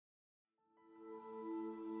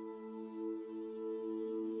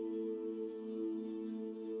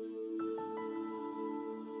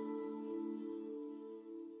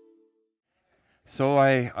So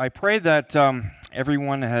I pray that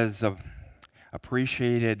everyone has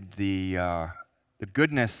appreciated the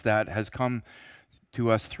goodness that has come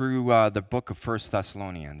to us through the book of First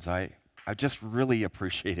Thessalonians. I just really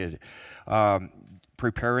appreciated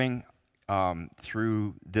preparing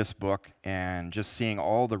through this book and just seeing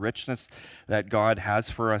all the richness that God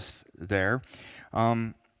has for us there.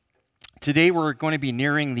 Today we're going to be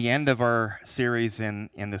nearing the end of our series in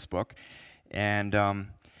this book, and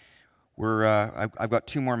I've got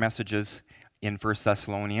two more messages in 1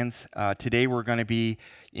 Thessalonians. Today we're going to be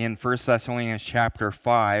in 1 Thessalonians chapter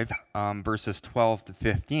 5, verses 12 to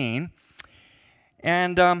 15.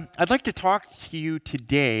 And I'd like to talk to you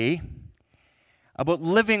today about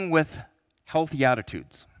living with healthy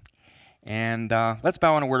attitudes. And let's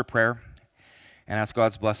bow in a word of prayer and ask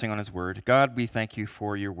God's blessing on His Word. God, we thank you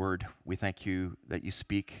for your Word. We thank you that you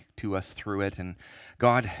speak to us through it. And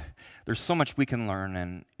God, there's so much we can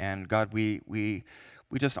learn. And God, we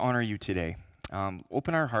just honor you today.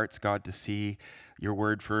 Open our hearts, God, to see your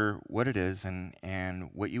Word for what it is and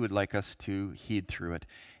what you would like us to heed through it.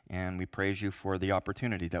 And we praise you for the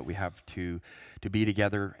opportunity that we have to be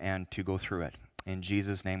together and to go through it. In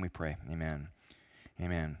Jesus' name we pray. Amen.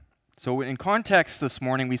 Amen. So in context this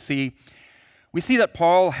morning, we see that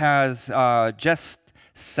Paul has just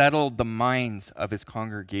settled the minds of his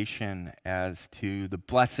congregation as to the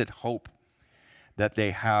blessed hope that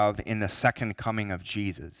they have in the second coming of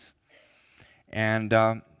Jesus. And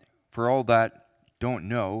for all that don't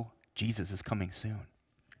know, Jesus is coming soon.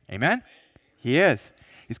 Amen? He is.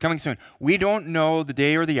 He's coming soon. We don't know the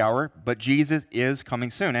day or the hour, but Jesus is coming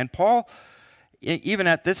soon. And Paul, even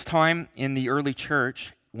at this time in the early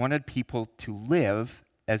church, wanted people to live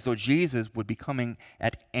as though Jesus would be coming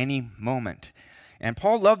at any moment. And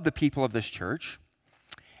Paul loved the people of this church.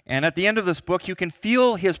 And at the end of this book, you can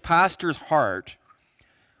feel his pastor's heart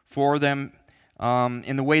for them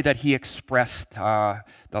in the way that he expressed the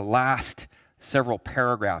last several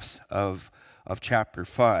paragraphs of chapter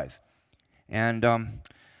 5. And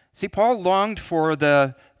see, Paul longed for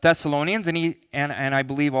the Thessalonians, and I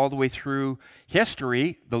believe all the way through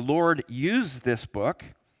history, the Lord used this book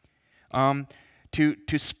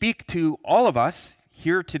to speak to all of us,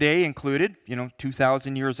 here today included,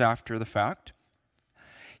 2,000 years after the fact.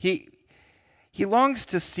 He longs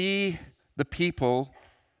to see the people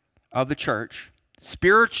of the church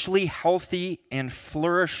spiritually healthy and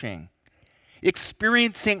flourishing,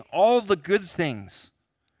 experiencing all the good things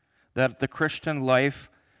that the Christian life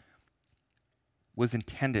was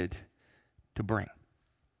intended to bring.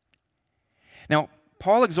 Now,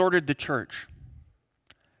 Paul exhorted the church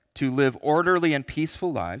to live orderly and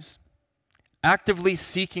peaceful lives, actively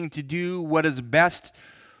seeking to do what is best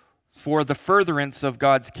for the furtherance of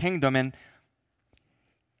God's kingdom. And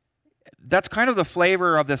that's kind of the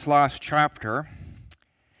flavor of this last chapter.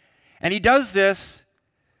 And he does this,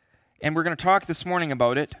 and we're going to talk this morning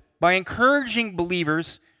about it, by encouraging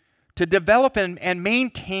believers to develop and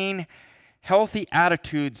maintain healthy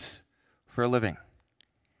attitudes for a living.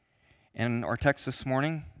 And our text this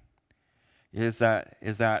morning is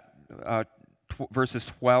verses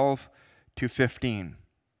 12 to 15.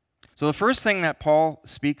 So the first thing that Paul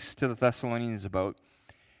speaks to the Thessalonians about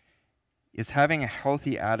is having a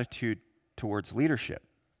healthy attitude towards leadership.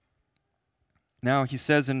 Now he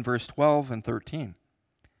says in verse 12 and 13,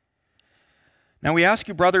 "Now we ask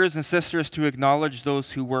you, brothers and sisters, to acknowledge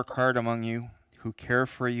those who work hard among you, who care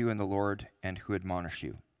for you in the Lord, and who admonish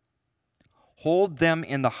you. Hold them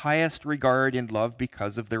in the highest regard and love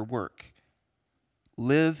because of their work.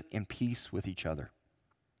 Live in peace with each other."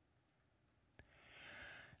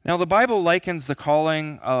 Now, the Bible likens the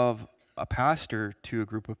calling of a pastor to a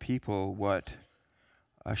group of people what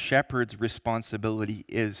a shepherd's responsibility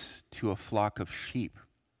is to a flock of sheep.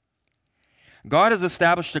 God has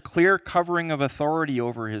established a clear covering of authority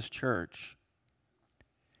over His church.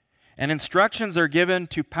 And instructions are given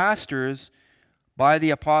to pastors by the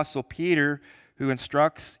Apostle Peter, who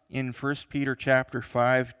instructs in 1 Peter chapter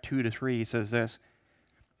 5, 2-3. He says this,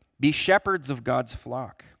 "Be shepherds of God's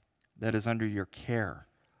flock that is under your care,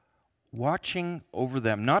 watching over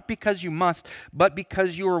them, not because you must, but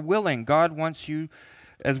because you are willing. God wants you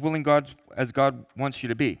as God wants you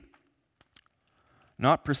to be.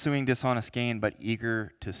 Not pursuing dishonest gain, but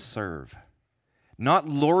eager to serve. Not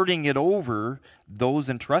lording it over those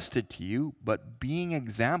entrusted to you, but being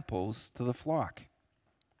examples to the flock."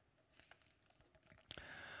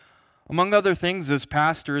 Among other things, as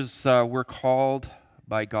pastors, we're called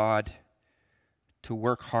by God to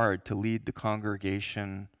work hard to lead the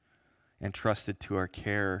congregation entrusted to our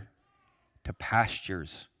care to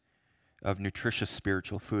pastures of nutritious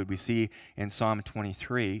spiritual food. We see in Psalm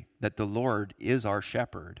 23 that the Lord is our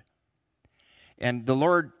shepherd. And the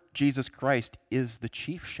Lord Jesus Christ is the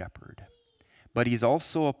chief shepherd. But he's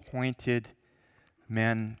also appointed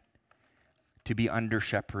men to be under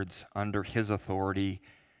shepherds, under his authority,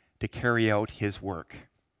 to carry out his work.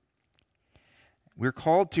 We're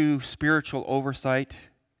called to spiritual oversight,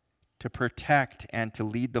 to protect and to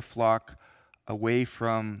lead the flock away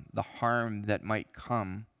from the harm that might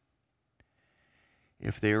come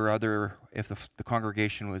if the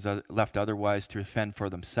congregation was left otherwise to fend for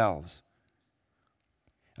themselves.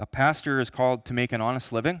 A pastor is called to make an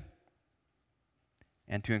honest living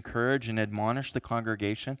and to encourage and admonish the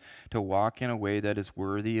congregation to walk in a way that is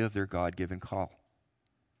worthy of their God-given call.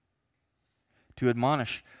 To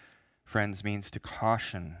admonish, friends, means to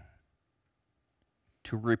caution,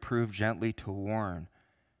 to reprove gently, to warn.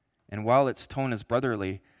 And while its tone is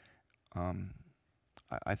brotherly,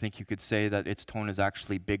 I think you could say that its tone is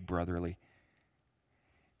actually big brotherly.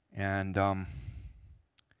 And the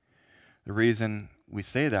reason we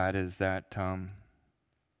say that is that,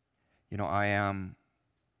 I am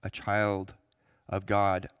a child of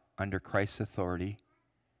God under Christ's authority,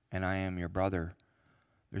 and I am your brother.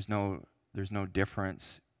 There's no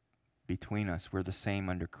difference between us. We're the same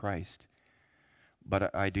under Christ.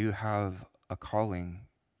 But I do have a calling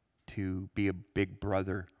to be a big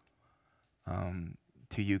brother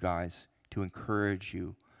to you guys, to encourage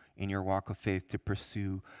you in your walk of faith, to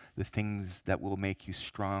pursue the things that will make you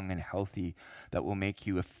strong and healthy, that will make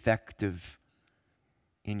you effective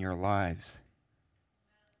in your lives.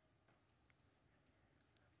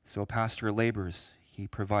 So a pastor labors, he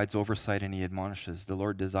provides oversight, and he admonishes. The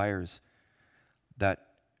Lord desires that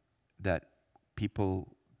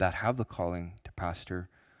people that have the calling to pastor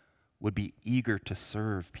would be eager to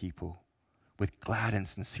serve people with glad and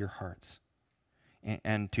sincere hearts,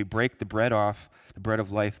 and to break the bread off, the bread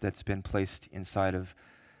of life that's been placed inside of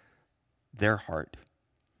their heart,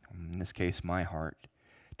 in this case my heart,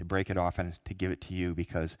 to break it off and to give it to you,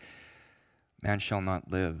 because man shall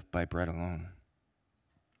not live by bread alone,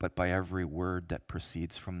 but by every word that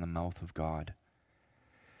proceeds from the mouth of God.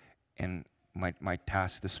 And my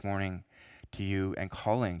task this morning to you, and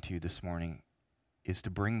calling to you this morning, is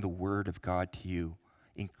to bring the word of God to you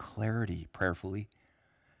in clarity, prayerfully,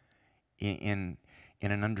 in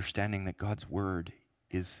an understanding that God's word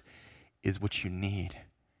is what you need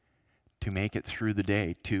to make it through the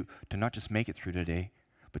day, to not just make it through the day,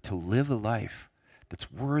 but to live a life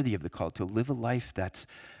that's worthy of the call, to live a life that's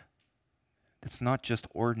not just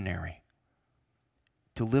ordinary,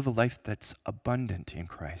 to live a life that's abundant in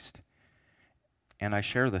Christ. And I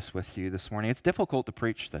share this with you this morning. It's difficult to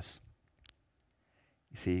preach this.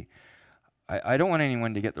 You see, I don't want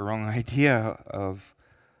anyone to get the wrong idea of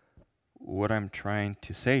what I'm trying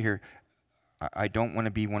to say here. I don't want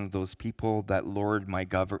to be one of those people that lord my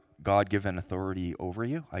God-given authority over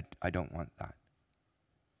you. I don't want that.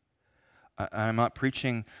 I'm not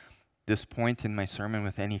preaching this point in my sermon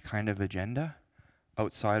with any kind of agenda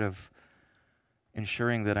outside of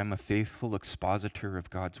ensuring that I'm a faithful expositor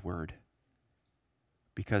of God's word.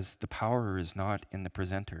 Because the power is not in the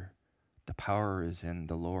presenter. The power is in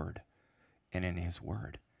the Lord and in his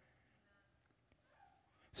word.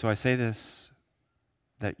 So I say this,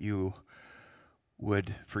 that you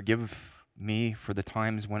would forgive me for the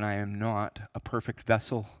times when I am not a perfect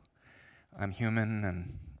vessel. I'm human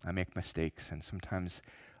and I make mistakes, and sometimes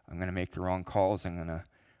I'm going to make the wrong calls. I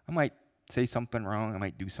might say something wrong, I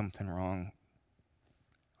might do something wrong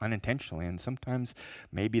unintentionally, and sometimes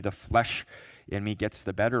maybe the flesh in me gets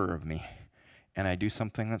the better of me and I do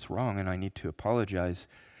something that's wrong, and I need to apologize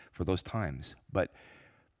for those times. But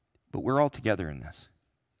we're all together in this.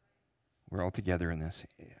 We're all together in this.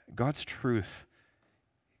 God's truth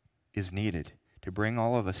is needed to bring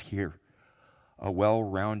all of us here a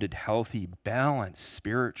well-rounded, healthy, balanced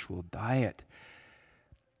spiritual diet.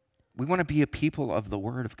 We want to be a people of the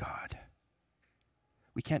Word of God.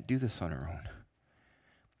 We can't do this on our own.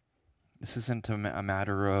 This isn't a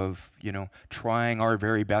matter of, trying our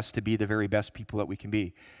very best to be the very best people that we can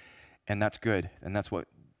be. And that's good. And that's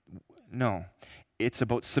no. It's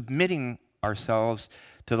about submitting ourselves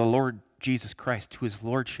to the Lord Jesus Christ, to his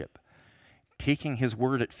lordship. Taking his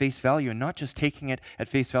word at face value, and not just taking it at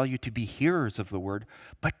face value to be hearers of the word,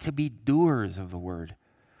 but to be doers of the word.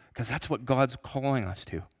 Because that's what God's calling us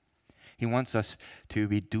to. He wants us to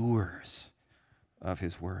be doers of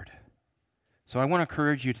his word. So I want to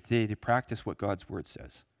encourage you today to practice what God's word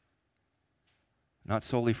says. Not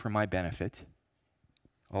solely for my benefit.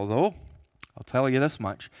 Although, I'll tell you this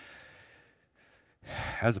much.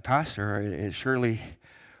 As a pastor, it is surely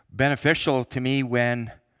beneficial to me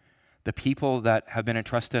when The people that have been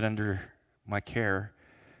entrusted under my care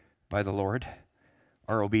by the Lord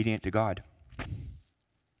are obedient to God.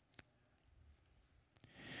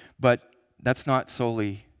 But that's not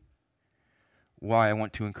solely why I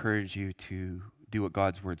want to encourage you to do what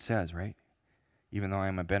God's word says, right? Even though I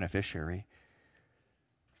am a beneficiary.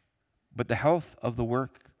 But the health of the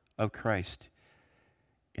work of Christ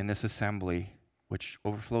in this assembly, which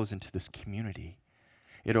overflows into this community,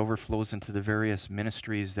 it overflows into the various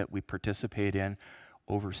ministries that we participate in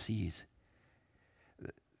overseas.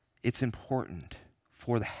 It's important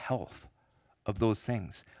for the health of those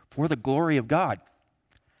things, for the glory of God.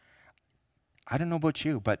 I don't know about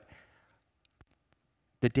you, but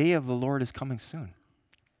the day of the Lord is coming soon.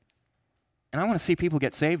 And I want to see people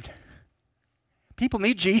get saved. People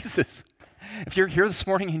need Jesus. If you're here this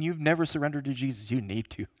morning and you've never surrendered to Jesus, you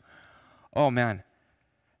need to. Oh man,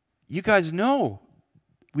 you guys know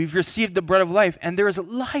we've received the bread of life, and there is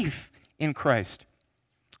life in Christ.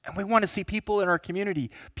 And we want to see people in our community,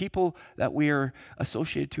 people that we are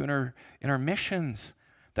associated to in our missions,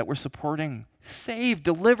 that we're supporting, saved,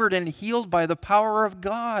 delivered, and healed by the power of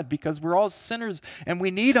God, because we're all sinners and we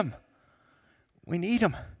need Him. We need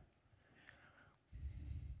Him.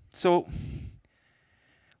 So,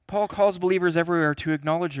 Paul calls believers everywhere to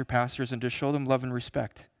acknowledge their pastors and to show them love and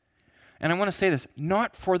respect. And I want to say this,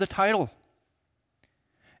 not for the title,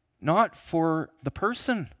 not for the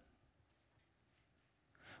person,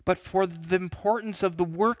 but for the importance of the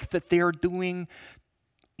work that they are doing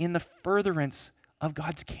in the furtherance of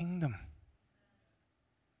God's kingdom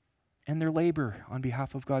and their labor on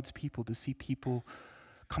behalf of God's people to see people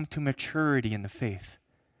come to maturity in the faith.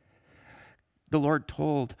 The Lord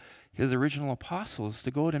told His original apostles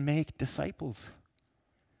to go to make disciples.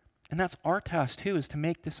 And that's our task too, is to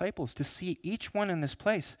make disciples, to see each one in this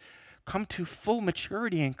place come to full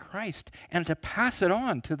maturity in Christ and to pass it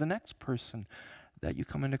on to the next person that you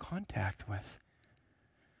come into contact with.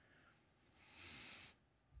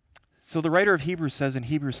 So the writer of Hebrews says in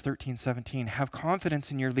Hebrews 13:17, have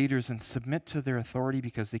confidence in your leaders and submit to their authority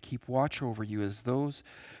because they keep watch over you as those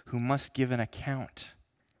who must give an account.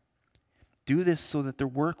 Do this so that their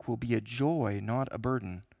work will be a joy, not a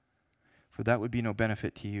burden, for that would be no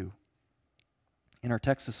benefit to you. In our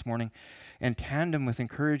text this morning, in tandem with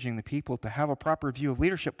encouraging the people to have a proper view of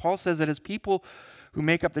leadership, Paul says that as people who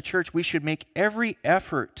make up the church, we should make every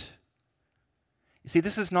effort. You see,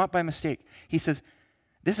 this is not by mistake. He says,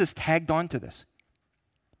 this is tagged onto this.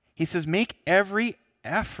 He says, make every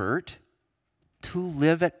effort to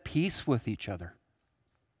live at peace with each other.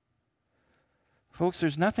 Folks,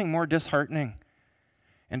 there's nothing more disheartening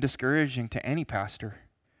and discouraging to any pastor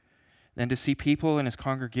than to see people in his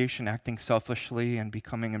congregation acting selfishly and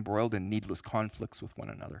becoming embroiled in needless conflicts with one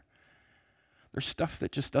another. There's stuff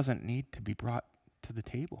that just doesn't need to be brought to the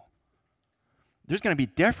table. There's going to be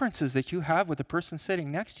differences that you have with the person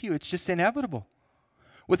sitting next to you. It's just inevitable.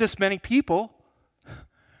 With this many people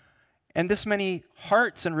and this many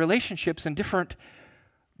hearts and relationships and different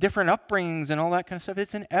upbringings and all that kind of stuff,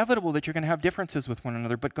 it's inevitable that you're going to have differences with one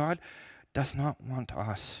another. But God does not want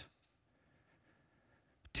us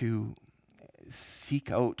to seek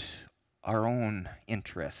out our own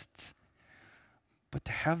interests, but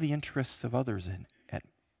to have the interests of others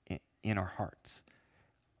in our hearts.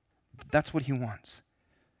 That's what He wants.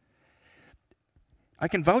 I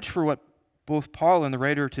can vouch for what both Paul and the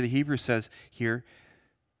writer to the Hebrews says here.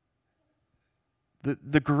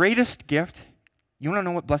 The greatest gift, you want to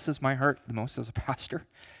know what blesses my heart the most as a pastor?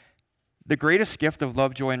 The greatest gift of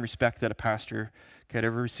love, joy, and respect that a pastor could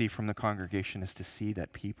ever receive from the congregation is to see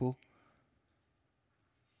that people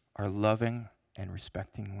are loving and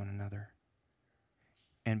respecting one another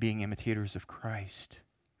and being imitators of Christ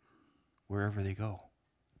wherever they go.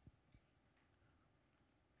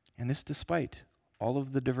 And this despite all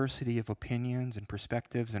of the diversity of opinions and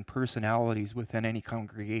perspectives and personalities within any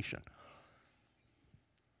congregation.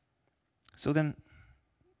 So then,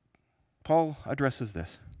 Paul addresses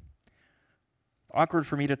this. Awkward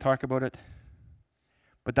for me to talk about it,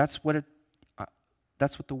 but that's what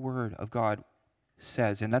the Word of God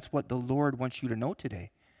says, and that's what the Lord wants you to know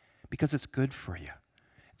today, because it's good for you.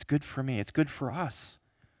 It's good for me. It's good for us.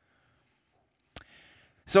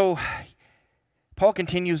 So, Paul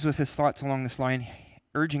continues with his thoughts along this line,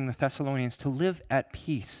 urging the Thessalonians to live at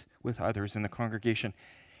peace with others in the congregation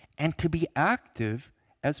and to be active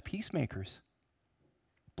as peacemakers.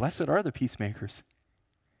 Blessed are the peacemakers.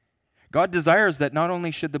 God desires that not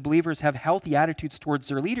only should the believers have healthy attitudes towards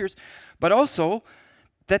their leaders, but also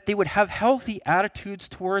that they would have healthy attitudes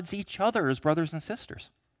towards each other as brothers and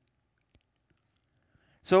sisters.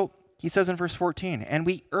 So he says in verse 14, and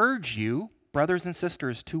we urge you, brothers and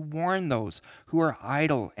sisters, to warn those who are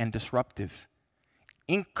idle and disruptive.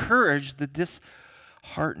 Encourage the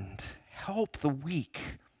disheartened. Help the weak.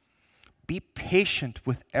 Be patient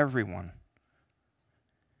with everyone.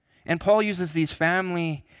 And Paul uses these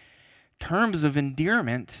family terms of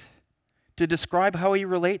endearment to describe how he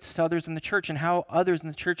relates to others in the church and how others in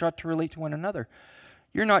the church ought to relate to one another.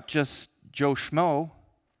 You're not just Joe Schmo,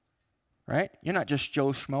 right? You're not just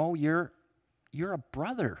Joe Schmo. You're a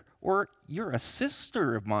brother or you're a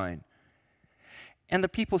sister of mine. And the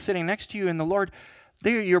people sitting next to you in the Lord,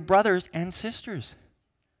 they're your brothers and sisters.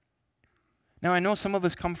 Now, I know some of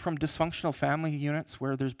us come from dysfunctional family units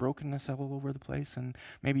where there's brokenness all over the place, and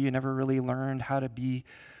maybe you never really learned how to be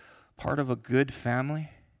part of a good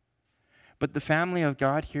family. But the family of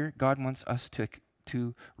God here, God wants us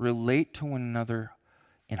to relate to one another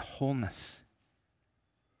in wholeness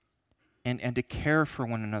and to care for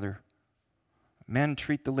one another. Men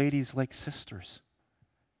treat the ladies like sisters.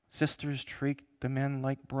 Sisters treat the men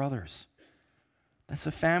like brothers. That's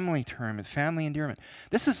a family term. It's family endearment.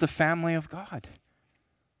 This is the family of God.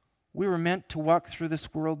 We were meant to walk through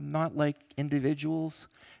this world not like individuals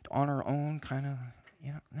on our own kind of,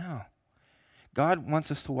 no. God wants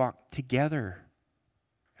us to walk together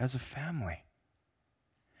as a family.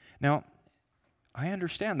 Now, I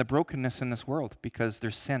understand the brokenness in this world because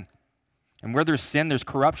there's sin. And where there's sin, there's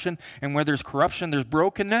corruption. And where there's corruption, there's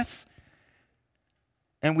brokenness.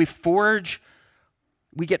 And we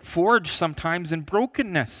get forged sometimes in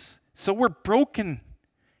brokenness. So we're broken.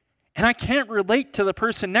 And I can't relate to the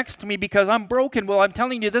person next to me because I'm broken. Well, I'm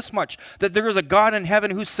telling you this much, that there is a God in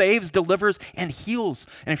heaven who saves, delivers, and heals.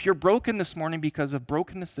 And if you're broken this morning because of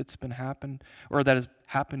brokenness that's been happened, or that has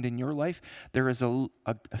happened in your life, there is a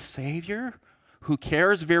Savior who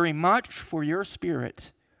cares very much for your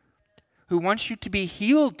spirit, who wants you to be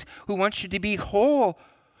healed, who wants you to be whole,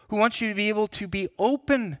 who wants you to be able to be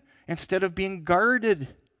open instead of being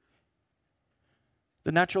guarded.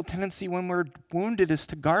 The natural tendency when we're wounded is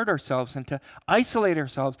to guard ourselves and to isolate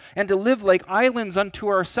ourselves and to live like islands unto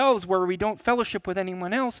ourselves where we don't fellowship with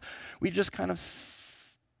anyone else. We just kind of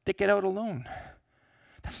stick it out alone.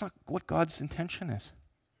 That's not what God's intention is.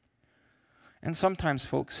 And sometimes,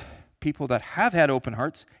 folks, people that have had open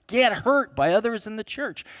hearts get hurt by others in the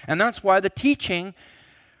church. And that's why the teaching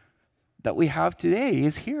that we have today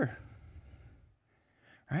is here.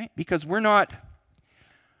 Right? Because we're not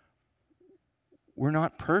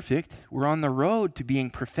perfect. We're on the road to being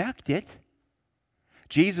perfected.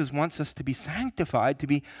 Jesus wants us to be sanctified, to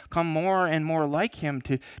become more and more like Him,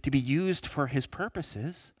 to be used for His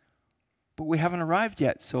purposes. But we haven't arrived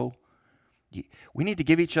yet, so we need to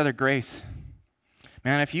give each other grace.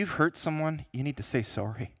 Man, if you've hurt someone, you need to say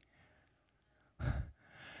sorry.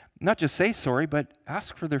 Not just say sorry, but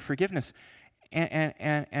ask for their forgiveness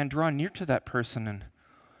and draw near to that person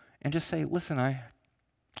and just say, listen,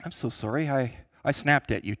 I'm so sorry. I snapped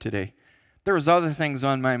at you today. There was other things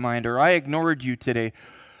on my mind, or I ignored you today.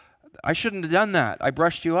 I shouldn't have done that. I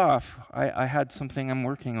brushed you off. I had something I'm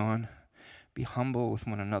working on. Be humble with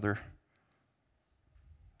one another.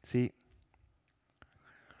 See?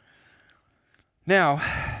 Now,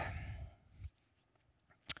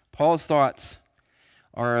 Paul's thoughts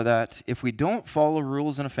are that if we don't follow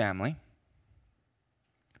rules in a family,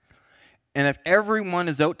 and if everyone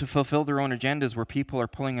is out to fulfill their own agendas where people are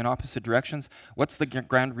pulling in opposite directions, what's the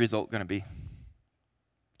grand result going to be?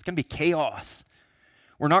 It's going to be chaos.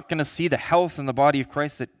 We're not going to see the health in the body of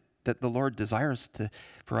Christ that the Lord desires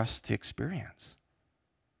for us to experience.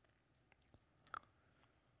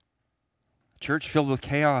 Church filled with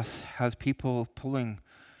chaos has people pulling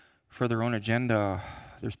for their own agenda.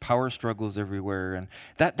 There's power struggles everywhere. And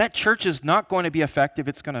that church is not going to be effective.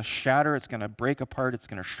 It's going to shatter. It's going to break apart. It's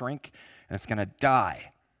going to shrink. And it's going to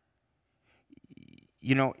die.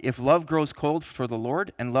 You know, if love grows cold for the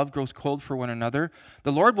Lord and love grows cold for one another,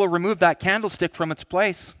 the Lord will remove that candlestick from its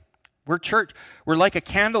place. We're church. We're like a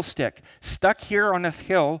candlestick stuck here on this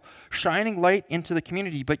hill, shining light into the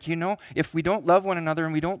community. But you know, if we don't love one another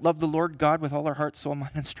and we don't love the Lord God with all our heart, soul,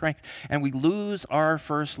 mind, and strength, and we lose our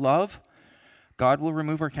first love, God will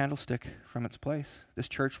remove our candlestick from its place. This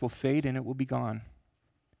church will fade and it will be gone.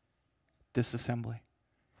 This assembly.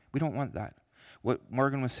 We don't want that. What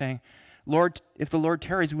Morgan was saying, Lord, if the Lord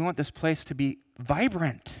tarries, we want this place to be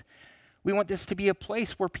vibrant. We want this to be a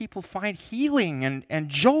place where people find healing and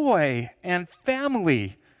joy and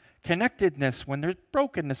family, connectedness when there's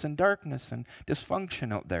brokenness and darkness and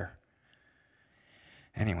dysfunction out there.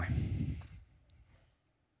 Anyway.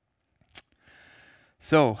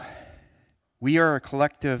 So, we are a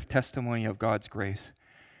collective testimony of God's grace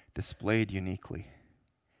displayed uniquely.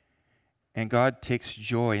 And God takes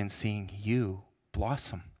joy in seeing you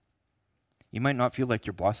blossom. You might not feel like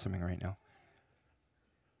you're blossoming right now,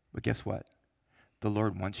 but guess what? The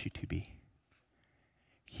Lord wants you to be.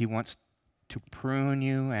 He wants to prune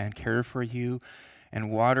you and care for you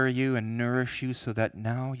and water you and nourish you so that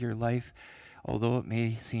now your life, although it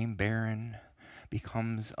may seem barren,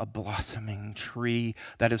 becomes a blossoming tree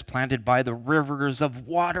that is planted by the rivers of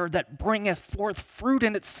water that bringeth forth fruit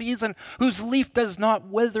in its season, whose leaf does not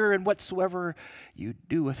wither, and whatsoever you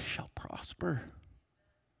doeth shall prosper.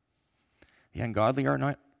 The ungodly are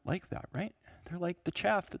not like that, right? They're like the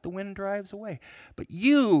chaff that the wind drives away. But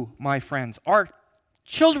you, my friends, are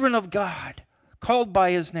children of God, called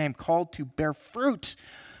by his name, called to bear fruit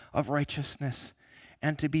of righteousness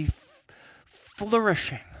and to be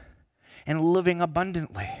flourishing and living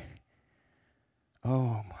abundantly.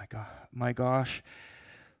 Oh my God, my gosh.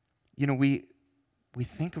 You know, we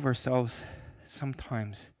think of ourselves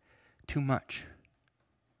sometimes too much.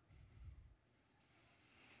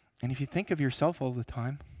 And if you think of yourself all the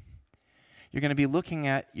time, you're going to be looking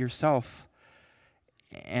at yourself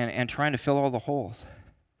and trying to fill all the holes.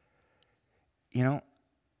 You know,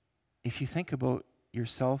 if you think about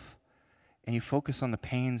yourself and you focus on the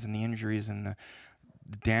pains and the injuries and the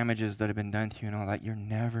damages that have been done to you and all that, you're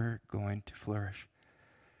never going to flourish.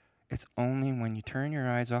 It's only when you turn your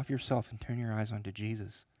eyes off yourself and turn your eyes onto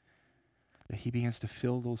Jesus that he begins to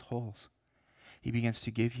fill those holes. He begins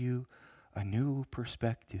to give you a new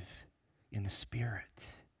perspective in the Spirit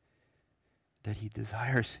that he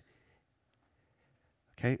desires.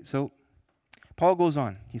 Okay, so Paul goes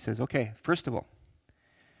on. He says, okay, first of all,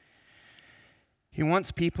 he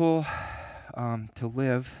wants people to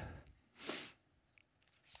live.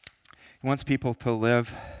 He wants people to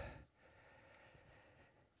live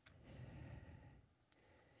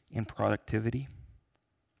in productivity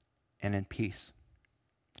and in peace.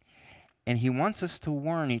 And he wants us to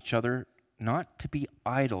warn each other not to be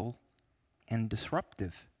idle and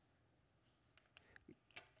disruptive.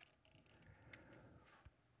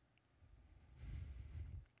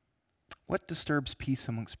 What disturbs peace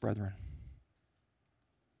amongst brethren?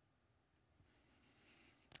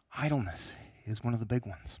 Idleness is one of the big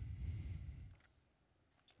ones.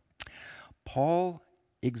 Paul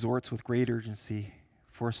exhorts with great urgency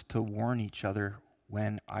for us to warn each other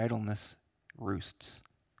when idleness roosts.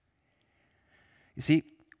 You see,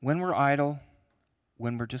 when we're idle,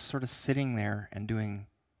 when we're just sort of sitting there and doing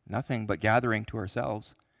nothing but gathering to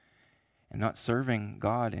ourselves and not serving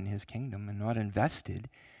God and his kingdom and not invested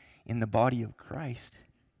in the body of Christ,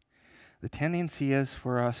 the tendency is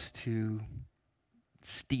for us to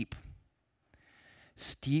steep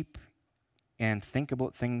and think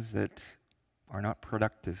about things that are not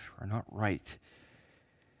productive, are not right.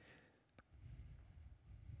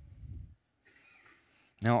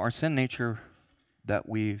 Now, our sin nature that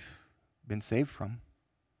we've been saved from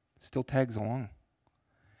still tags along,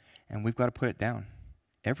 and we've got to put it down.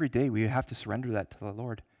 Every day we have to surrender that to the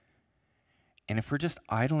Lord. And if we're just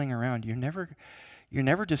idling around, you're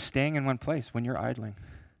never just staying in one place when you're idling.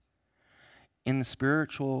 In the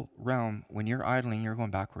spiritual realm, when you're idling, you're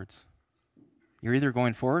going backwards. You're either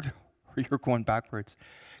going forward or you're going backwards.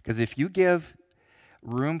 Because if you give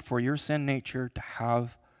room for your sin nature to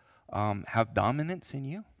have dominance in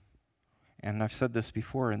you, and I've said this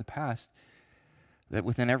before in the past, that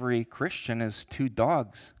within every Christian is two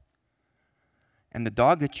dogs. And the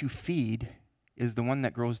dog that you feed is the one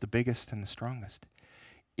that grows the biggest and the strongest.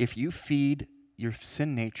 If you feed your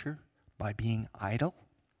sin nature by being idle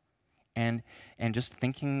and just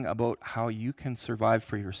thinking about how you can survive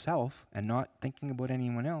for yourself and not thinking about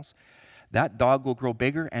anyone else, that dog will grow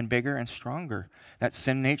bigger and bigger and stronger. That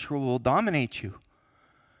sin nature will dominate you.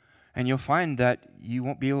 And you'll find that you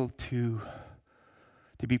won't be able to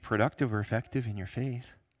be productive or effective in your faith.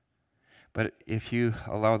 But if you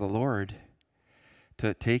allow the Lord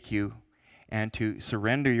to take you and to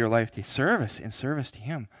surrender your life to service, in service to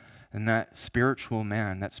him, then that spiritual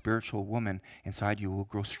man, that spiritual woman inside you will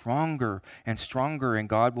grow stronger and stronger, and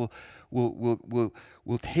God will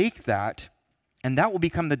take that, and that will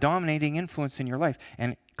become the dominating influence in your life.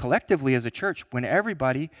 And collectively as a church, when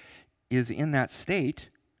everybody is in that state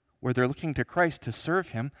where they're looking to Christ to serve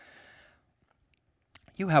him,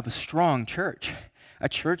 you have a strong church, a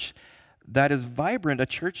church that is vibrant, a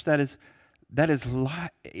church that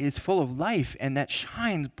is full of life and that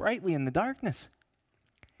shines brightly in the darkness.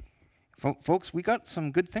 Folks, we got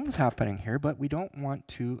some good things happening here, but we don't want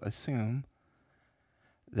to assume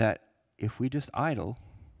that if we just idle,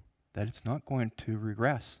 that it's not going to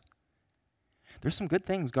regress. There's some good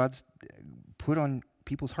things God's put on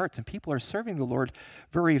people's hearts, and people are serving the Lord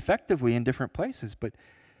very effectively in different places, but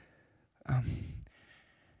Um,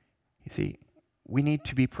 you see, we need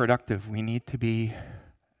to be productive. We need to be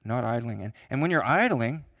not idling. And when you're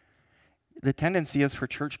idling, the tendency is for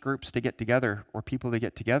church groups to get together or people to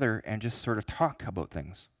get together and just sort of talk about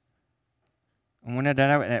things. And when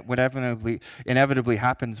what inevitably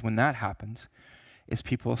happens when that happens is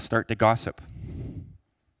people start to gossip.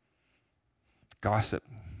 Gossip.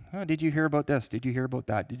 Oh, did you hear about this? Did you hear about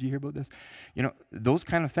that? Did you hear about this? Those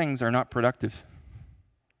kind of things are not productive.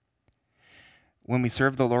 When we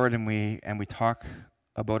serve the Lord and we talk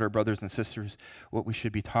about our brothers and sisters, what we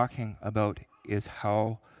should be talking about is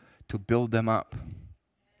how to build them up.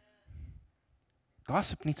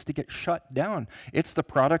 Gossip needs to get shut down. It's the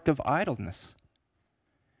product of idleness.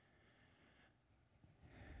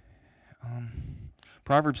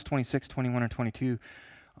 Proverbs 26, 21, and 22,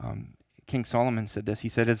 King Solomon said this. He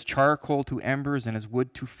said, as charcoal to embers and as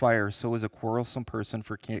wood to fire, so is a quarrelsome person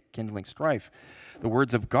for kindling strife. The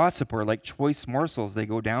words of gossip are like choice morsels. They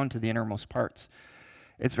go down to the innermost parts.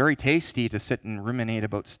 It's very tasty to sit and ruminate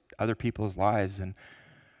about other people's lives and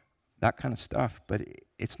that kind of stuff, but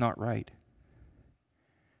it's not right.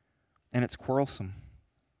 And it's quarrelsome.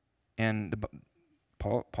 And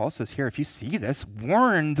Paul says here, if you see this,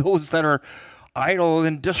 warn those that are idle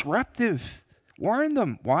and disruptive. Warn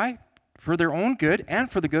them. Why? For their own good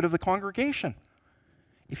and for the good of the congregation.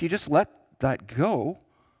 If you just let that go,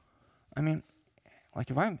 I mean,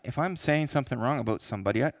 like if I'm saying something wrong about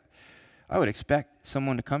somebody, I would expect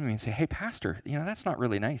someone to come to me and say, hey, pastor, that's not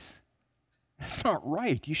really nice. That's not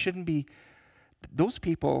right. You shouldn't be. Those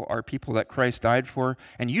people are people that Christ died for,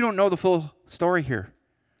 and you don't know the full story here.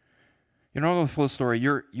 You don't know the full story.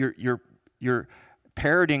 You're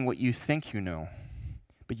parroting what you think you know,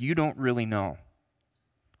 but you don't really know.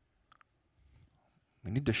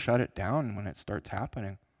 We need to shut it down when it starts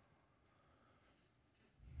happening.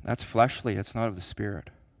 That's fleshly. It's not of the Spirit.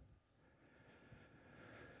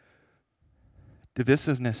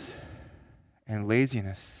 Divisiveness and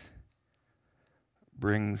laziness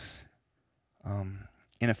brings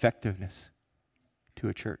ineffectiveness to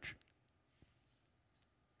a church.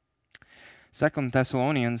 2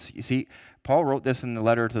 Thessalonians, you see, Paul wrote this in the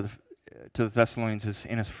letter to the Thessalonians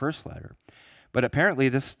in his first letter. But apparently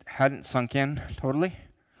this hadn't sunk in totally.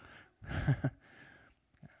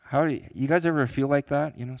 How do you guys ever feel like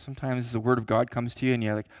that? Sometimes the Word of God comes to you and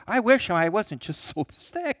you're like, I wish I wasn't just so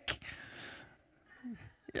thick.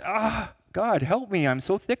 God, help me. I'm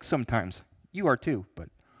so thick sometimes. You are too, but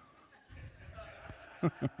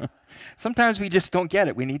sometimes we just don't get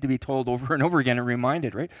it. We need to be told over and over again and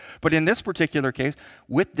reminded, right? But in this particular case,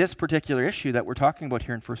 with this particular issue that we're talking about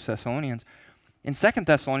here in 1 Thessalonians, in 2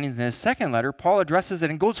 Thessalonians, in his second letter, Paul addresses it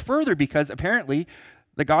and goes further because apparently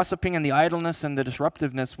the gossiping and the idleness and the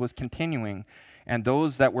disruptiveness was continuing, and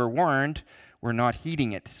those that were warned were not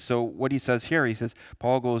heeding it. So what he says here,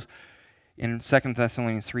 Paul goes in 2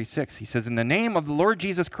 Thessalonians 3:6, he says, in the name of the Lord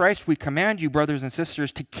Jesus Christ, we command you, brothers and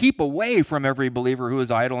sisters, to keep away from every believer who is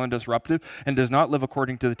idle and disruptive and does not live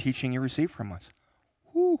according to the teaching you received from us.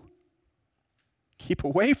 Whew. Keep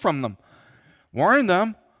away from them. Warn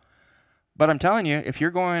them. But I'm telling you, if you're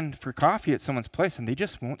going for coffee at someone's place and they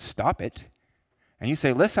just won't stop it, and you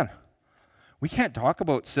say, listen, we can't talk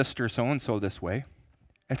about sister so-and-so this way.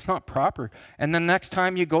 It's not proper. And then next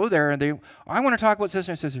time you go there and I want to talk about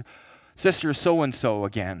sister so-and-so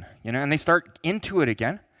again, and they start into it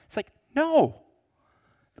again. It's like, no.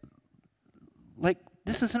 Like,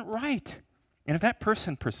 this isn't right. And if that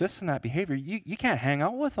person persists in that behavior, you can't hang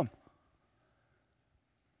out with them.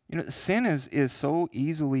 Sin is so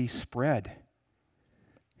easily spread.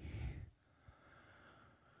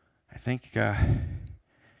 I think in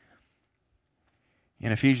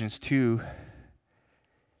Ephesians 2,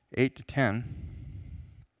 8-10,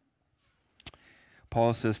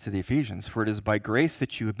 Paul says to the Ephesians, for it is by grace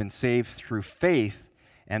that you have been saved through faith,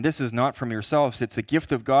 and this is not from yourselves. It's a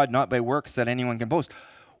gift of God, not by works that anyone can boast.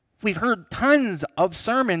 We've heard tons of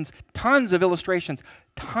sermons, tons of illustrations,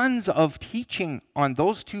 tons of teaching on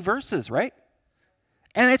those two verses, right?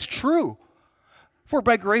 And it's true. For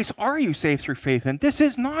by grace are you saved through faith, and this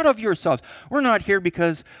is not of yourselves. We're not here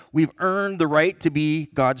because we've earned the right to be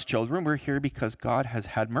God's children. We're here because God has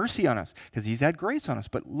had mercy on us, because he's had grace on us.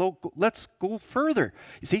 But let's go further.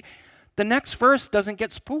 You see, the next verse doesn't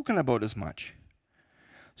get spoken about as much.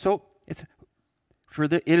 So it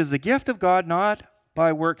is the gift of God, not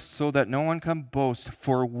by works, so that no one can boast.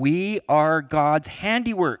 For we are God's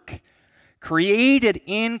handiwork, created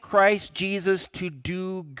in Christ Jesus to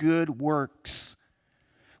do good works,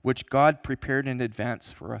 which God prepared in advance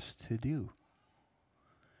for us to do.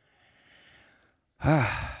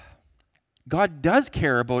 God does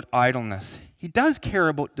care about idleness. He does care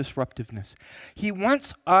about disruptiveness. He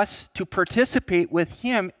wants us to participate with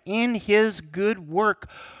him in his good work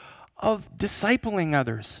of discipling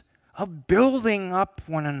others, of building up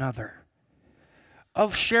one another,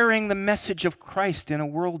 of sharing the message of Christ in a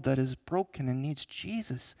world that is broken and needs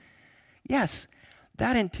Jesus. Yes,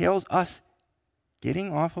 that entails us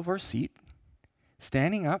getting off of our seat,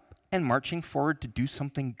 standing up, and marching forward to do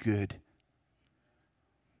something good.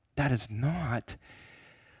 That is not,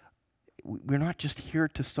 we're not just here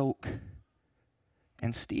to soak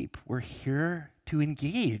and steep. We're here to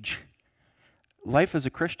engage. Life as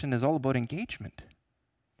a Christian is all about engagement.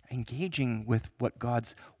 Engaging with what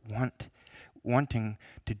God's wanting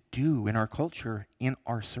to do in our culture, in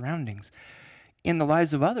our surroundings, in the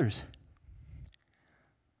lives of others.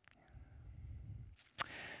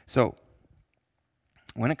 So,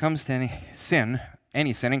 when it comes to any sin,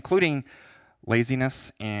 including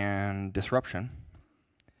laziness and disruption,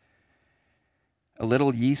 a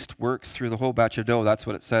little yeast works through the whole batch of dough. That's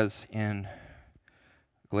what it says in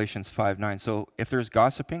Galatians 5:9. So if there's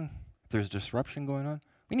gossiping, if there's disruption going on,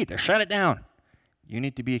 we need to shut it down. You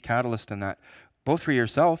need to be a catalyst in that, both for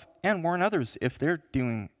yourself and warn others if they're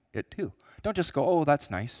doing it too. Don't just go, oh,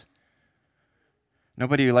 that's nice.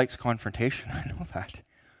 Nobody likes confrontation. I know that.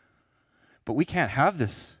 But we can't have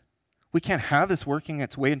this. We can't have this working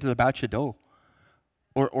its way into the batch of dough,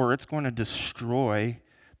 or it's going to destroy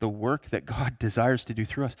the work that God desires to do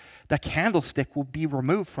through us. The candlestick will be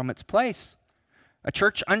removed from its place. A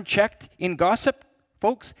church unchecked in gossip,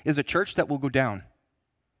 folks, is a church that will go down.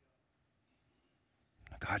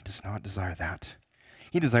 God does not desire that.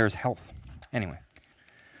 He desires health. Anyway.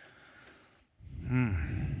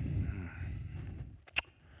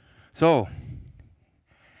 So,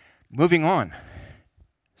 moving on.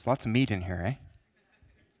 There's lots of meat in here, eh?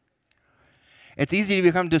 It's easy to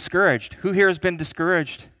become discouraged. Who here has been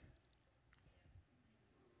discouraged?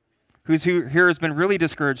 Who here has been really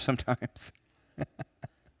discouraged sometimes?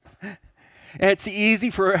 It's easy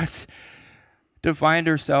for us to find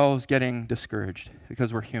ourselves getting discouraged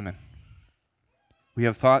because we're human. We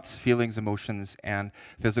have thoughts, feelings, emotions, and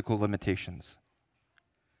physical limitations.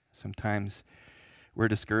 Sometimes we're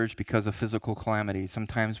discouraged because of physical calamity.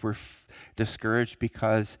 Sometimes we're discouraged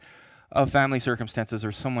because of family circumstances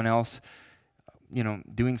or someone else,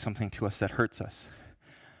 doing something to us that hurts us.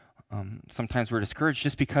 Sometimes we're discouraged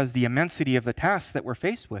just because the immensity of the task that we're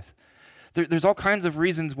faced with. There's all kinds of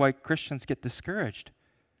reasons why Christians get discouraged.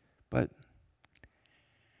 But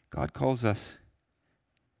God calls us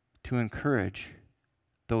to encourage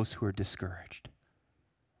those who are discouraged.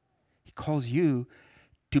 He calls you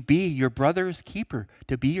to be your brother's keeper,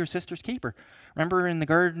 to be your sister's keeper. Remember in the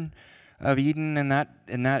Garden of Eden, in that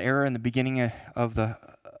era, in the beginning of the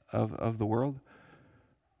world,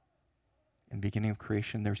 in the beginning of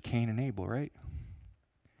creation, there's Cain and Abel, right?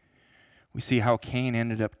 We see how Cain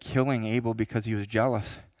ended up killing Abel because he was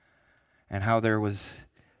jealous, and how there was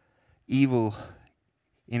evil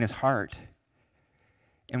in his heart.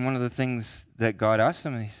 And one of the things that God asked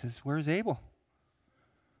him, he says, "Where's Abel?"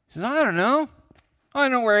 He says, "I don't know. I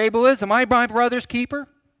don't know where Abel is. Am I my brother's keeper?"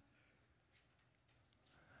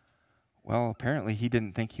 Well, apparently he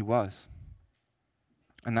didn't think he was.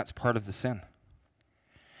 And that's part of the sin.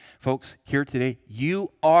 Folks, here today,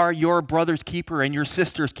 you are your brother's keeper and your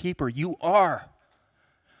sister's keeper. You are.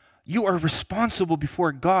 You are responsible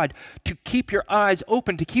before God to keep your eyes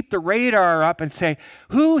open, to keep the radar up and say,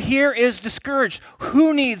 who here is discouraged?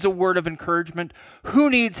 Who needs a word of encouragement?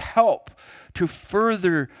 Who needs help to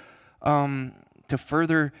further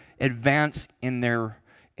advance in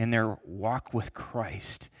their walk with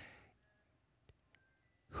Christ?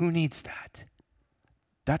 Who needs that?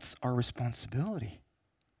 That's our responsibility.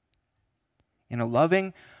 In a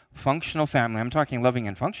loving, functional family, I'm talking loving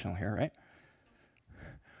and functional here, right?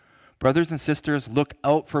 Brothers and sisters, look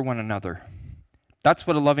out for one another. That's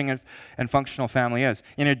what a loving and functional family is.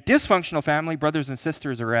 In a dysfunctional family, brothers and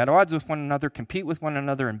sisters are at odds with one another, compete with one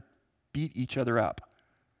another, and beat each other up.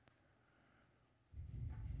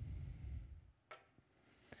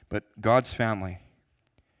 But God's family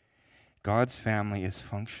is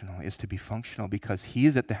functional, is to be functional because He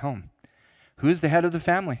is at the helm. Who is the head of the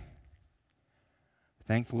family?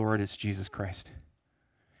 Thank the Lord, it's Jesus Christ.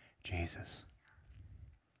 Jesus.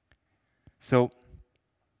 So,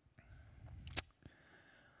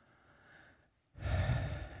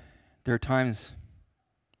 there are times,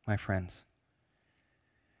 my friends,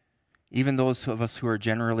 even those of us who are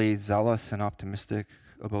generally zealous and optimistic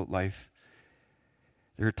about life,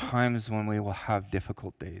 there are times when we will have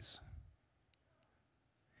difficult days.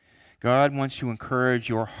 God wants to encourage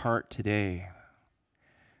your heart today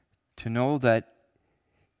to know that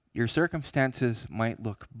Your circumstances might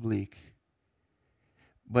look bleak,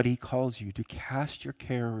 but he calls you to cast your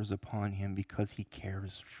cares upon him because he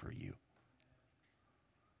cares for you.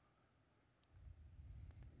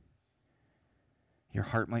 Your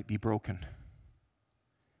heart might be broken,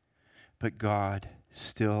 but God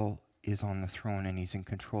still is on the throne and he's in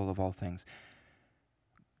control of all things.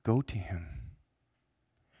 Go to him.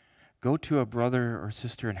 Go to a brother or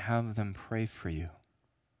sister and have them pray for you.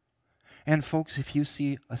 And folks, if you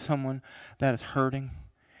see someone that is hurting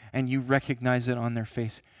and you recognize it on their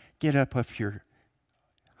face, get up off your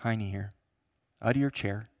hiney here, out of your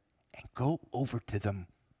chair, and go over to them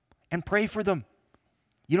and pray for them.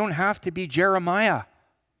 You don't have to be Jeremiah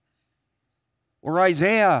or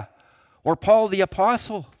Isaiah or Paul the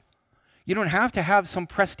Apostle. You don't have to have some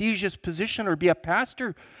prestigious position or be a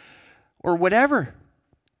pastor or whatever.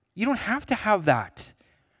 You don't have to have that.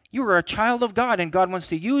 You are a child of God, and God wants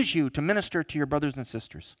to use you to minister to your brothers and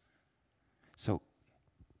sisters. So,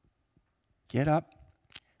 get up.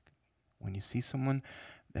 When you see someone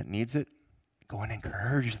that needs it, go and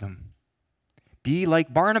encourage them. Be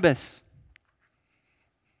like Barnabas.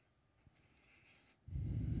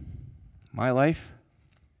 My life,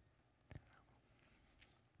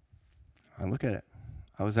 I look at it.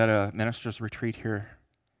 I was at a minister's retreat here,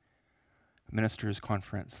 a minister's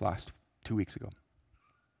conference 2 weeks ago.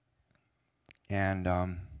 And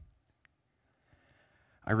I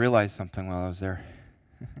realized something while I was there.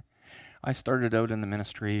 I started out in the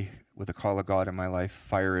ministry with a call of God in my life,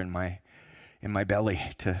 fire in my belly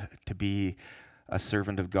to be a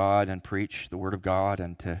servant of God and preach the Word of God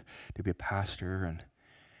and to be a pastor. And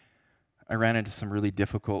I ran into some really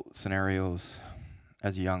difficult scenarios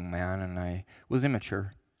as a young man, and I was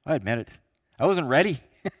immature. I admit it. I wasn't ready.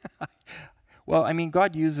 Well, I mean,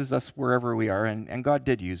 God uses us wherever we are, and God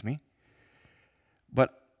did use me.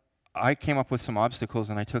 But I came up with some obstacles,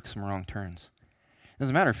 and I took some wrong turns. As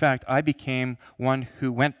a matter of fact, I became one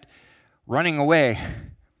who went running away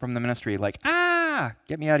from the ministry, like,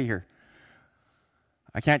 get me out of here.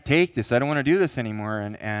 I can't take this. I don't want to do this anymore.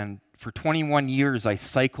 And for 21 years, I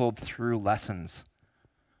cycled through lessons.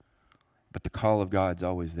 But the call of God's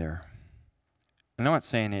always there. I'm not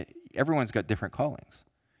saying it. Everyone's got different callings.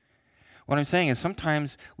 What I'm saying is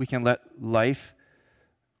sometimes we can let life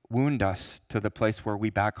wound us to the place where we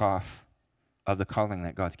back off of the calling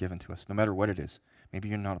that God's given to us, no matter what it is. Maybe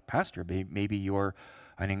you're not a pastor. Maybe you're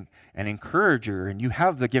an encourager, and you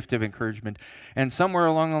have the gift of encouragement. And somewhere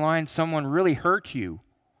along the line, someone really hurt you.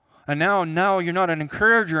 And now you're not an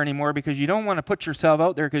encourager anymore because you don't want to put yourself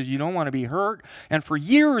out there because you don't want to be hurt. And for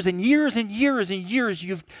years and years and years and years,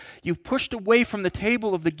 you've pushed away from the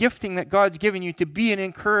table of the gifting that God's given you to be an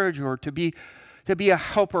encourager, or to be a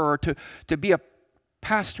helper, or to be a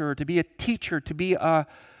pastor, or to be a teacher, to be a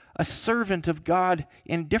servant of God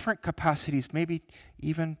in different capacities, maybe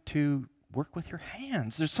even to work with your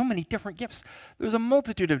hands. There's so many different gifts. There's a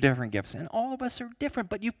multitude of different gifts, and all of us are different,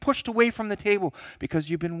 but you've pushed away from the table because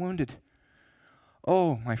you've been wounded.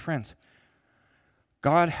 Oh, my friends,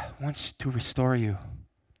 God wants to restore you,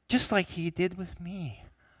 just like He did with me.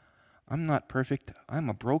 I'm not perfect. I'm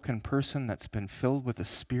a broken person that's been filled with the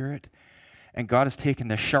Spirit, and God has taken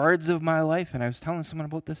the shards of my life, and I was telling someone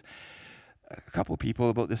about this, a couple people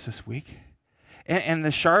about this week. And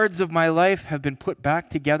the shards of my life have been put back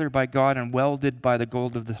together by God and welded by the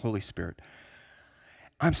gold of the Holy Spirit.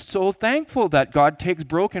 I'm so thankful that God takes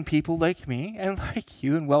broken people like me and like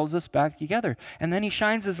you and welds us back together. And then He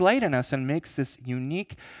shines His light in us and makes this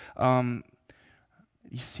unique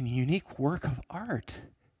work of art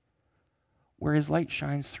where His light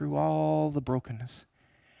shines through all the brokenness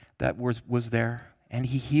that was there. And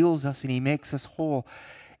He heals us and He makes us whole.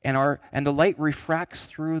 And the light refracts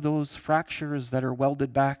through those fractures that are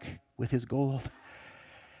welded back with His gold.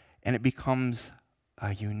 And it becomes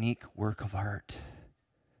a unique work of art.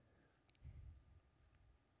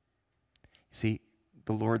 See,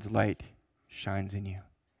 the Lord's light shines in you.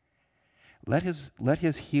 Let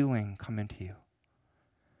His healing come into you.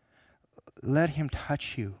 Let Him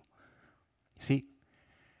touch you. See,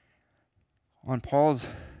 on Paul's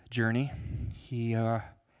journey,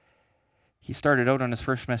 he started out on his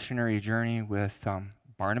first missionary journey with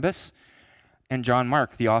Barnabas and John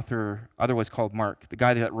Mark, the author, otherwise called Mark, the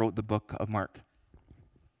guy that wrote the book of Mark.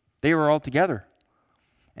 They were all together.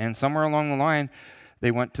 And somewhere along the line,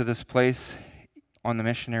 they went to this place on the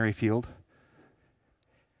missionary field,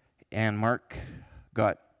 and Mark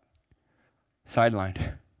got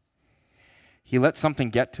sidelined. He let something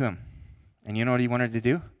get to him. And you know what he wanted to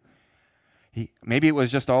do? Maybe it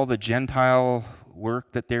was just all the Gentile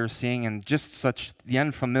work that they were seeing and just such the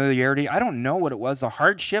unfamiliarity. I don't know what it was, the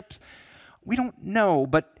hardships. We don't know,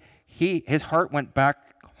 but his heart went back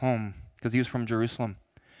home because he was from Jerusalem.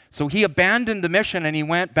 So he abandoned the mission and he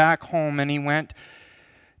went back home and he went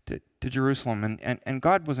to Jerusalem. And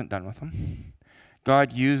God wasn't done with him.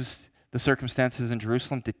 God used the circumstances in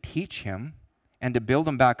Jerusalem to teach him and to build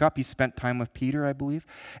him back up. He spent time with Peter, I believe.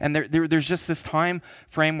 And there's just this time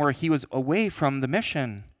frame where he was away from the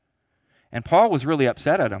mission. And Paul was really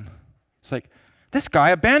upset at him. It's like, this guy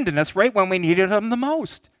abandoned us right when we needed him the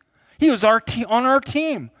most. He was on our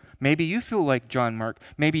team. Maybe you feel like John Mark.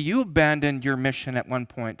 Maybe you abandoned your mission at one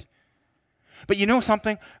point. But you know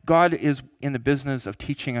something? God is in the business of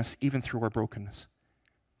teaching us even through our brokenness.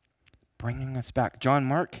 Bringing us back. John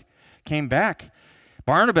Mark came back.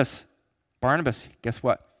 Barnabas, guess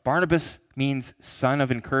what? Barnabas means son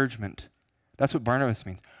of encouragement. That's what Barnabas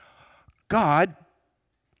means. God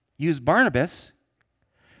used Barnabas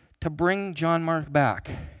to bring John Mark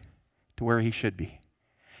back to where he should be,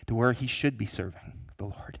 to where he should be serving the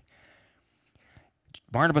Lord.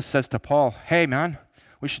 Barnabas says to Paul, hey man,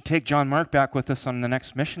 we should take John Mark back with us on the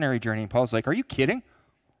next missionary journey. And Paul's like, are you kidding?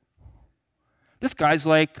 This guy's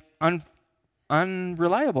like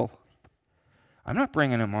unreliable. I'm not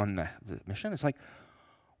bringing him on the mission. It's like,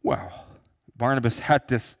 wow. Barnabas had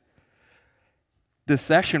this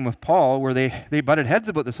session with Paul where they butted heads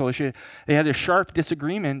about this whole issue. They had a sharp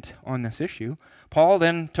disagreement on this issue. Paul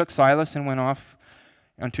then took Silas and went off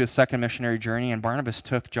onto a second missionary journey, and Barnabas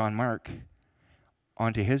took John Mark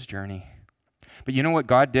onto his journey. But you know what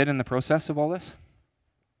God did in the process of all this?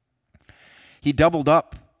 He doubled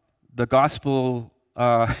up the gospel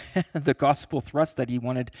the gospel thrust that he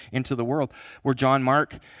wanted into the world, where John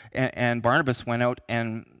Mark and Barnabas went out,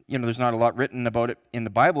 and there's not a lot written about it in the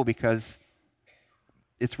Bible because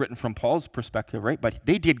it's written from Paul's perspective, right? But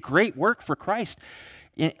they did great work for Christ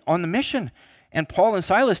on the mission. And Paul and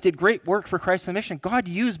Silas did great work for Christ on the mission. God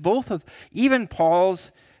used both of, even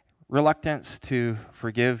Paul's reluctance to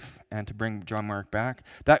forgive and to bring John Mark back,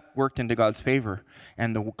 that worked into God's favor,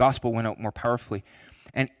 and the gospel went out more powerfully.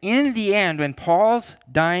 And in the end, when Paul's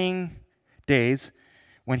dying days,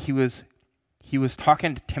 when he was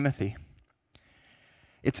talking to Timothy,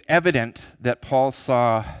 it's evident that Paul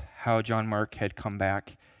saw how John Mark had come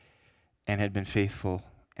back and had been faithful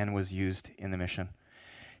and was used in the mission.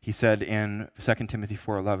 He said in 2 Timothy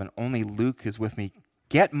 4:11, only Luke is with me.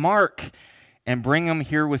 Get Mark and bring him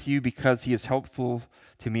here with you because he is helpful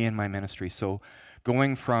to me in my ministry. So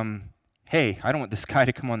going from, hey, I don't want this guy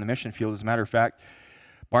to come on the mission field. As a matter of fact,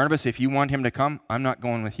 Barnabas, if you want him to come, I'm not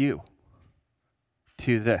going with you,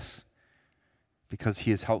 to this, because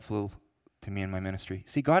he is helpful to me in my ministry.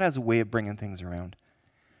 See, God has a way of bringing things around.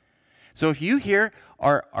 So if you here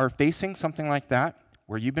are facing something like that,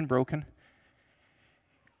 where you've been broken,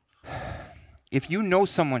 if you know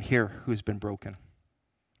someone here who's been broken,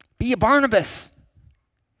 be a Barnabas.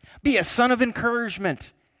 Be a son of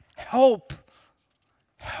encouragement. Help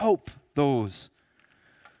those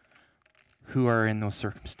who are in those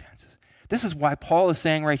circumstances. This is why Paul is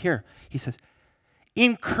saying right here, he says,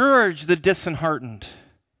 encourage the disheartened,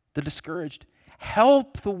 the discouraged.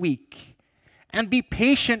 Help the weak. And be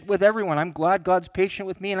patient with everyone. I'm glad God's patient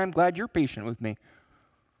with me, and I'm glad you're patient with me.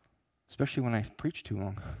 Especially when I preach too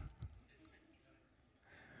long.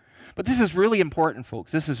 But this is really important,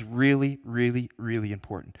 folks. This is really, really, really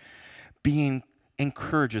important. Being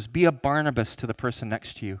encourages. Be a Barnabas to the person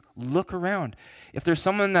next to you. Look around. If there's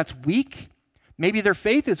someone that's weak, maybe their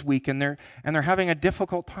faith is weak and they're having a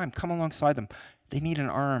difficult time, come alongside them. They need an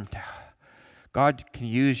arm. God can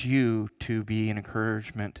use you to be an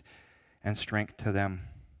encouragement and strength to them.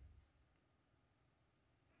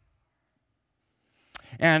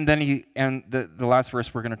 And then the last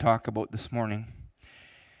verse we're going to talk about this morning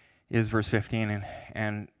is verse 15,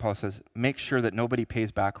 and Paul says, make sure that nobody pays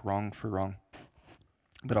back wrong for wrong,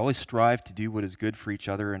 but always strive to do what is good for each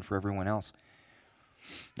other and for everyone else.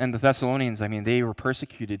 And the Thessalonians, they were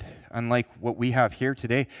persecuted, unlike what we have here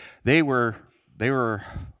today. They were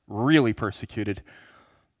really persecuted.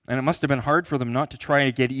 And it must have been hard for them not to try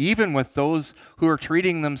to get even with those who are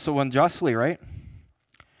treating them so unjustly, right?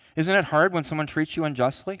 Isn't it hard when someone treats you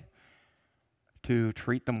unjustly to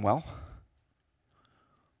treat them well?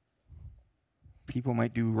 People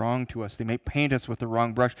might do wrong to us. They may paint us with the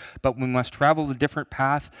wrong brush, but we must travel a different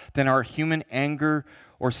path than our human anger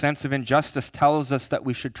or sense of injustice tells us that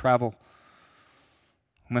we should travel.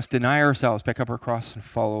 We must deny ourselves, pick up our cross, and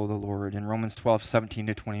follow the Lord. In Romans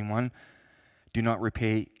 12:17-21, do not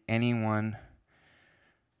repay anyone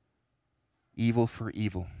evil for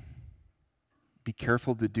evil. Be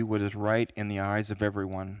careful to do what is right in the eyes of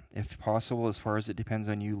everyone. If possible, as far as it depends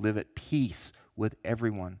on you, live at peace with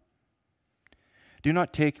everyone. Do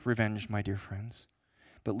not take revenge, my dear friends,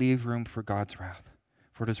 but leave room for God's wrath.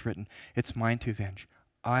 For it is written, "It's mine to avenge.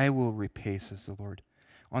 I will repay," says the Lord.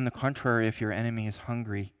 On the contrary, if your enemy is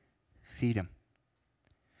hungry, feed him.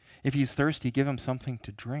 If he is thirsty, give him something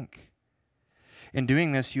to drink. In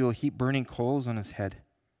doing this, you will heap burning coals on his head.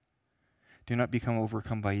 Do not become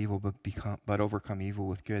overcome by evil, but overcome evil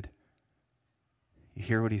with good. You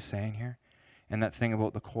hear what he's saying here? And that thing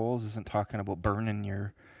about the coals isn't talking about burning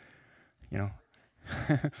your,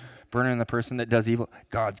 burning the person that does evil.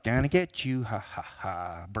 God's gonna get you, ha ha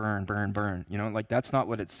ha, burn, burn, burn. That's not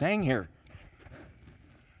what it's saying here.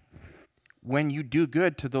 When you do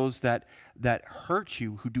good to those that hurt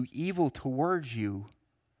you, who do evil towards you,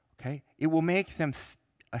 okay, it will make them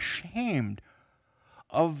ashamed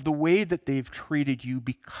of the way that they've treated you,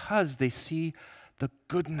 because they see the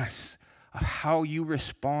goodness of how you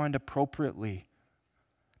respond appropriately.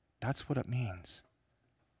 That's what it means.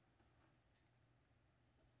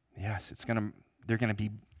 Yes, they're gonna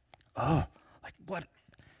be, what?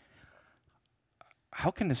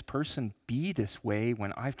 How can this person be this way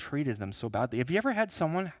when I've treated them so badly? Have you ever had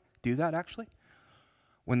someone do that, actually?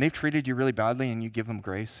 When they've treated you really badly and you give them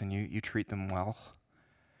grace and you treat them well,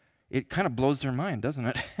 it kind of blows their mind, doesn't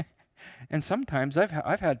it? And sometimes I've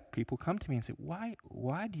had people come to me and say,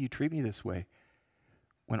 why do you treat me this way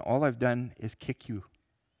when all I've done is kick you?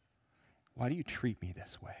 Why do you treat me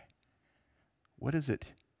this way? What is it?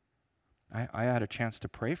 I had a chance to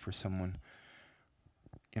pray for someone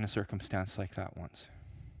in a circumstance like that once.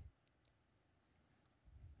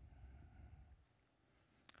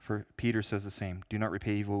 For Peter says the same. Do not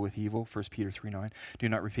repay evil with evil, 1 Peter 3:9. Do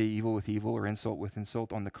not repay evil with evil or insult with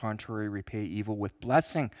insult. On the contrary, repay evil with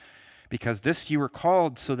blessing, because this you were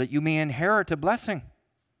called so that you may inherit a blessing.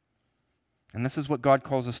 And this is what God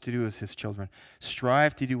calls us to do as his children.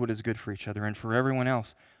 Strive to do what is good for each other and for everyone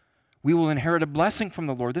else. We will inherit a blessing from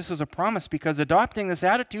the Lord. This is a promise, because adopting this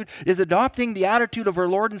attitude is adopting the attitude of our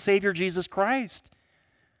Lord and Savior Jesus Christ.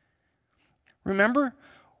 Remember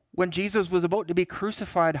when Jesus was about to be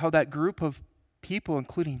crucified, how that group of people,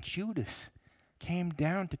 including Judas, came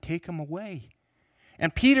down to take him away.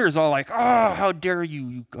 And Peter's all like, "Oh, how dare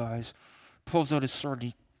you guys." Pulls out his sword,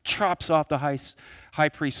 he chops off the high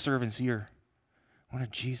priest's servant's ear. What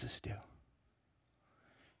did Jesus do?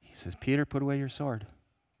 He says, "Peter, put away your sword.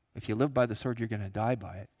 If you live by the sword, you're going to die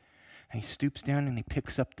by it." And he stoops down and he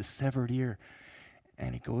picks up the severed ear,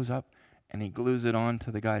 and he goes up and he glues it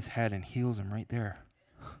onto the guy's head and heals him right there.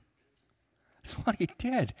 That's what he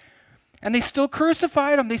did. And they still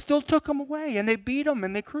crucified him. They still took him away, and they beat him,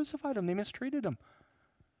 and they crucified him. They mistreated him.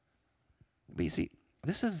 But you see,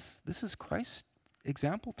 this is Christ's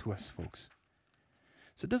example to us, folks.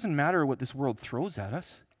 So it doesn't matter what this world throws at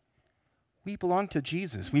us. We belong to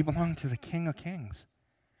Jesus. We belong to the King of Kings.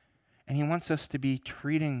 And he wants us to be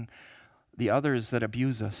treating the others that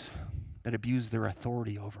abuse us, that abuse their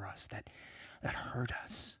authority over us, that hurt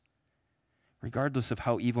us. Regardless of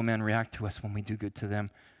how evil men react to us when we do good to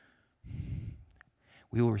them,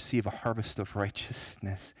 we will receive a harvest of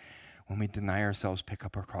righteousness when we deny ourselves, pick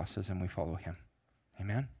up our crosses, and we follow him.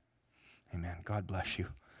 Amen? Amen. God bless you.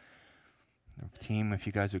 The team, if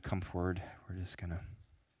you guys would come forward, we're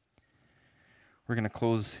going to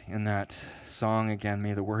close in that song again,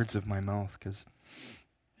 "May the Words of My Mouth," because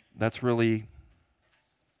that's really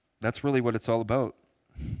what it's all about.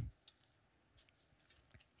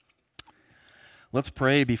 Let's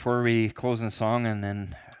pray before we close in the song, and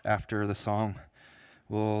then after the song,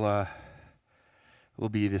 we'll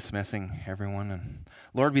be dismissing everyone. And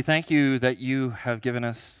Lord, we thank you that you have given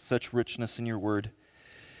us such richness in your word.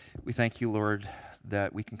 We thank you, Lord,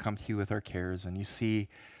 that we can come to you with our cares, and you see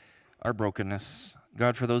our brokenness.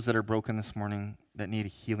 God, for those that are broken this morning, that need a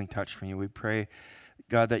healing touch from you, we pray,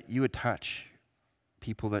 God, that you would touch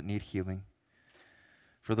people that need healing.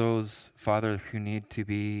 For those, Father, who need to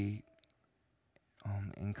be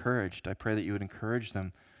encouraged, I pray that you would encourage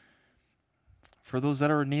them. For those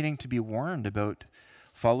that are needing to be warned about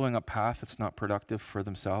following a path that's not productive for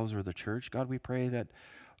themselves or the church, God, we pray that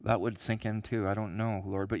would sink in too. I don't know,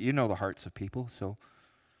 Lord, but you know the hearts of people. So,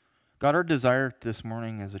 God, our desire this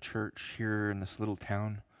morning as a church here in this little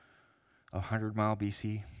town of 100 Mile,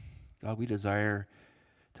 BC, God, we desire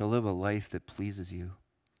to live a life that pleases you.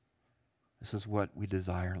 This is what we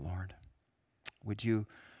desire, Lord. Would you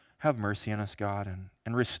have mercy on us, God,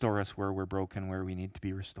 and restore us where we're broken, where we need to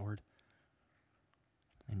be restored.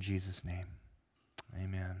 In Jesus' name,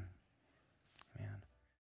 amen.